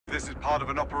part of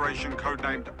an operation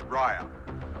codenamed Raya.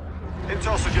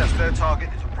 Intel suggests their target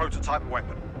is a prototype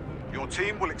weapon. Your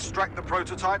team will extract the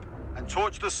prototype and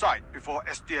torch the site before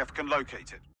SDF can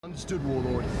locate it. Understood,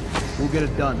 Warlord. We'll get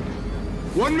it done.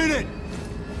 1 minute!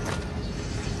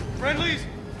 Friendlies!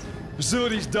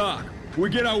 Facility's dark. We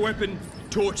get our weapon,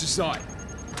 torch the site.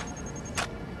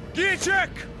 Gear check!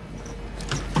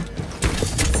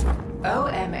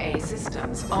 OMA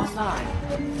systems online.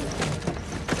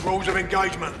 Rules of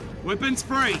engagement. Weapons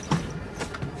free.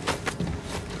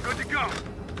 Good to go.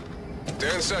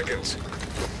 10 seconds.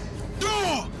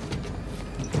 Door!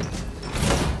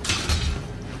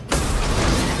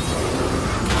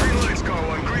 Green light,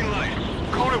 Scar-1, green light.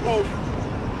 Call it Wolf.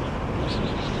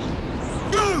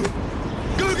 Go!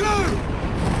 Go, go!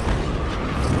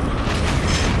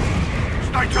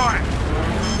 Stay tight.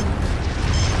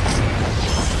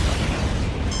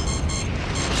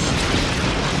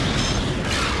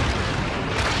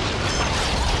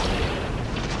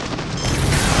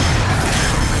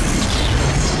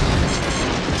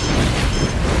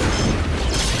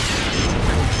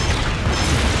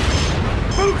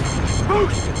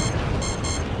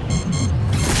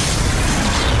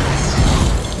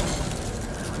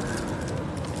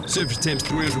 Surface temps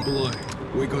 300 below.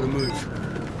 We gotta move.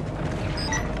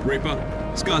 Reaper,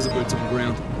 Scar's the boots on the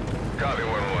ground. Copy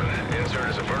 1-1. Insert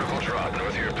is a vertical drop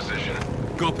north of your position.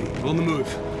 Copy. On the move.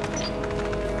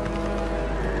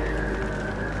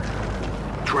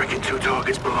 Tracking 2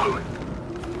 targets below.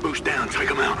 Boost down, take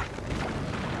them out.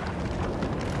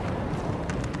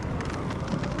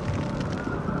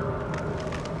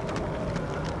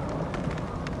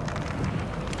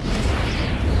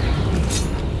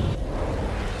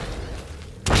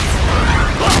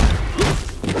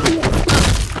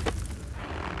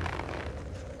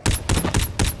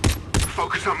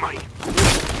 Focus on me.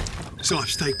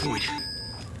 Sipes, take point.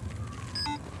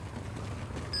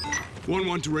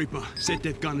 1-1 to Reaper. Set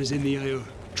def gunners in the AO.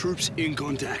 Troops in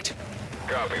contact.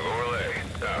 Copy, Lorelei.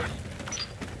 Out.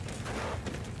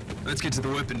 Let's get to the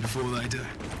weapon before they do.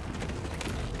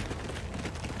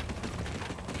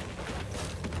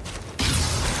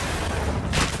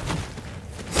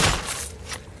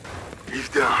 He's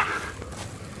down.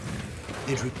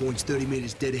 Entry point's 30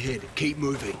 meters dead ahead. Keep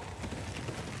moving.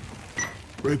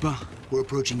 Reaper, we're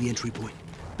approaching the entry point.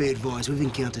 Be advised, we've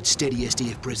encountered steady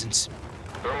SDF presence.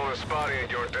 Thermal is spotty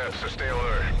at your depth, so stay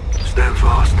alert. Stand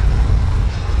fast.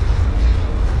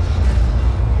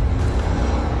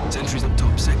 Sentries up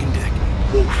top, second deck.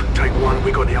 Wolf, take 1,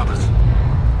 we got the others.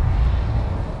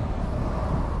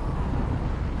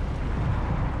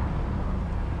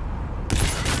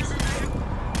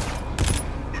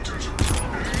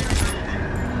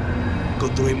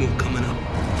 Got 3 more coming up.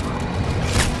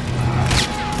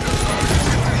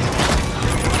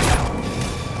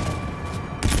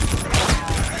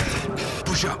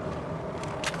 Push up.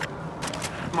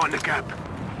 Mind the gap.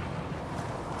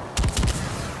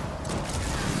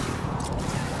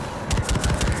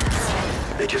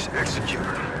 They just executed.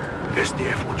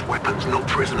 SDF wants weapons, not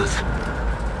prisoners.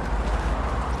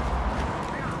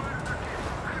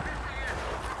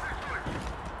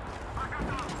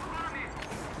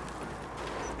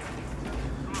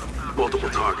 Multiple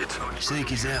targets.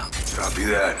 Sync is out. Copy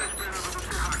that.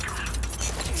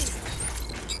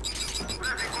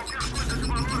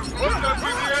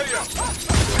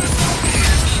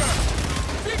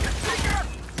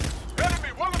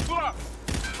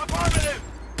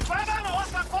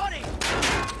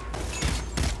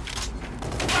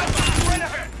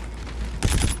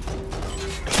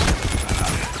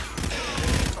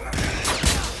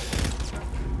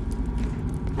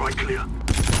 Right, clear.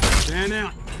 Stand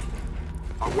out.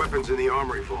 Our weapons in the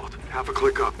armory vault. Half a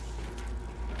click up.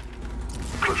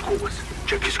 Close quarters.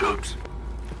 Check your scopes.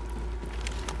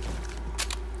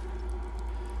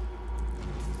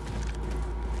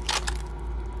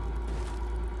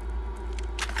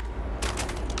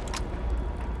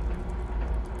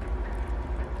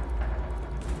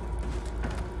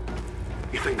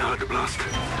 You think they heard the blast?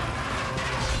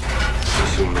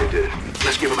 Assume they did.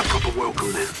 Let's give them a proper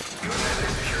welcome then.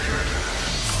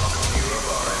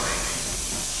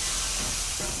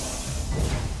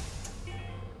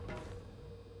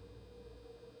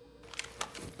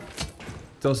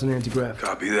 Toss an anti-grav.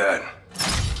 Copy that.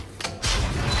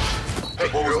 Hey,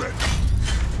 what was that?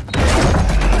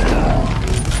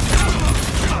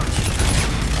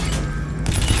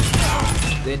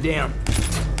 They're down.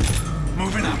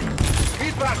 Moving up.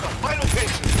 He's back up. Vital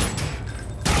cases.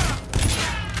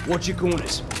 Watch your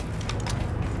corners.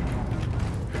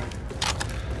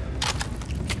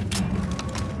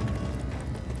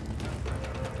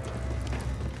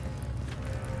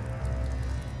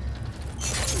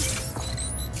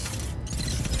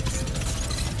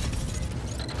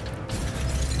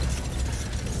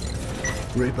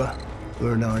 Reaper,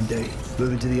 we're an R&D.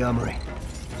 Moving to the armory.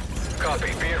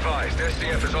 Copy. Be advised,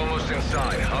 SDF is almost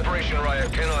inside. Operation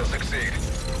Riot cannot succeed.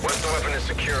 Once the weapon is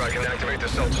secure, I can activate the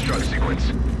self-destruct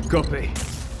sequence. Copy.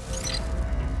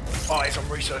 Eyes on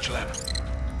research lab.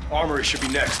 Armory should be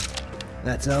next.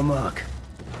 That's our mark.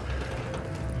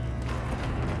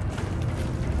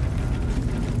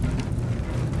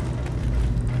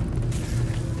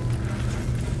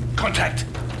 Contact!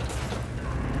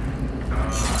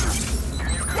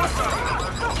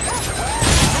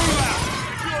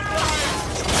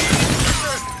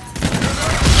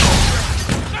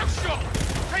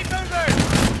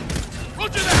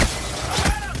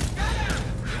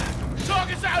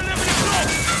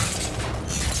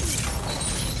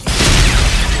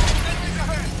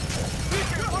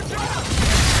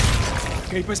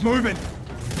 Keep us moving!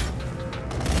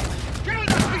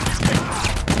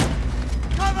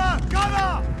 Cover!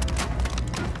 Cover!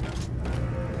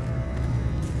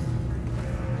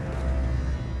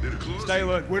 Stay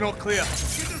alert, we're not clear.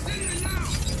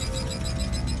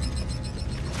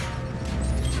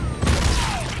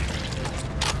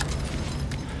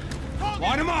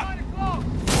 Line him up!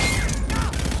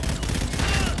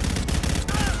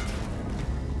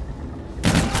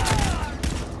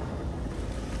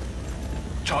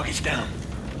 Target's down.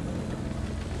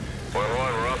 1-1,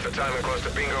 we're off the time and close to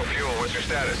bingo fuel. What's your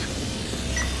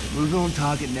status? Move on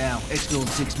target now. Exfil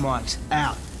 6 mics.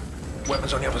 Out.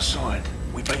 Weapons on the other side.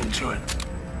 We beat them to it.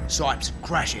 Sipes,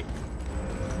 crash it.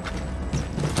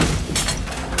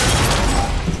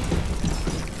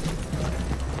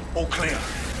 All clear.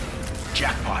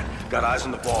 Jackpot. Got eyes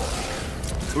on the ball.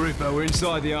 Reaper, we're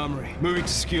inside the armory. Moving to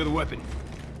secure the weapon.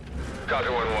 Copy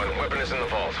 1-1. Weapon is in the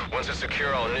vault. Once it's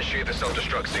secure, I'll initiate the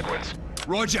self-destruct sequence.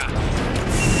 Roger.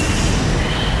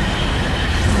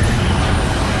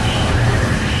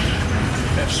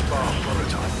 F-Spark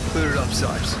prototype. Clear it up,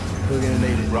 Sipes. We're gonna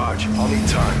need it. Raj, I'll need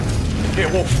time. Here,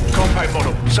 Wolf. Compact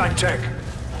model. Same tech.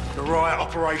 The riot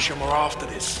operation, we're after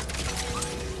this.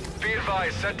 Be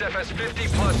advised, SetDef has 50+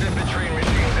 infantry and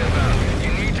machines inbound.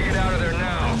 You need to get out of there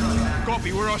now.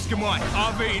 Copy, we're Oscar Mike.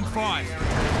 RV in 5.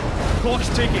 Clock's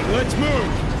ticking. Let's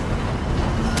move!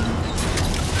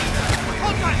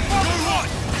 Contact!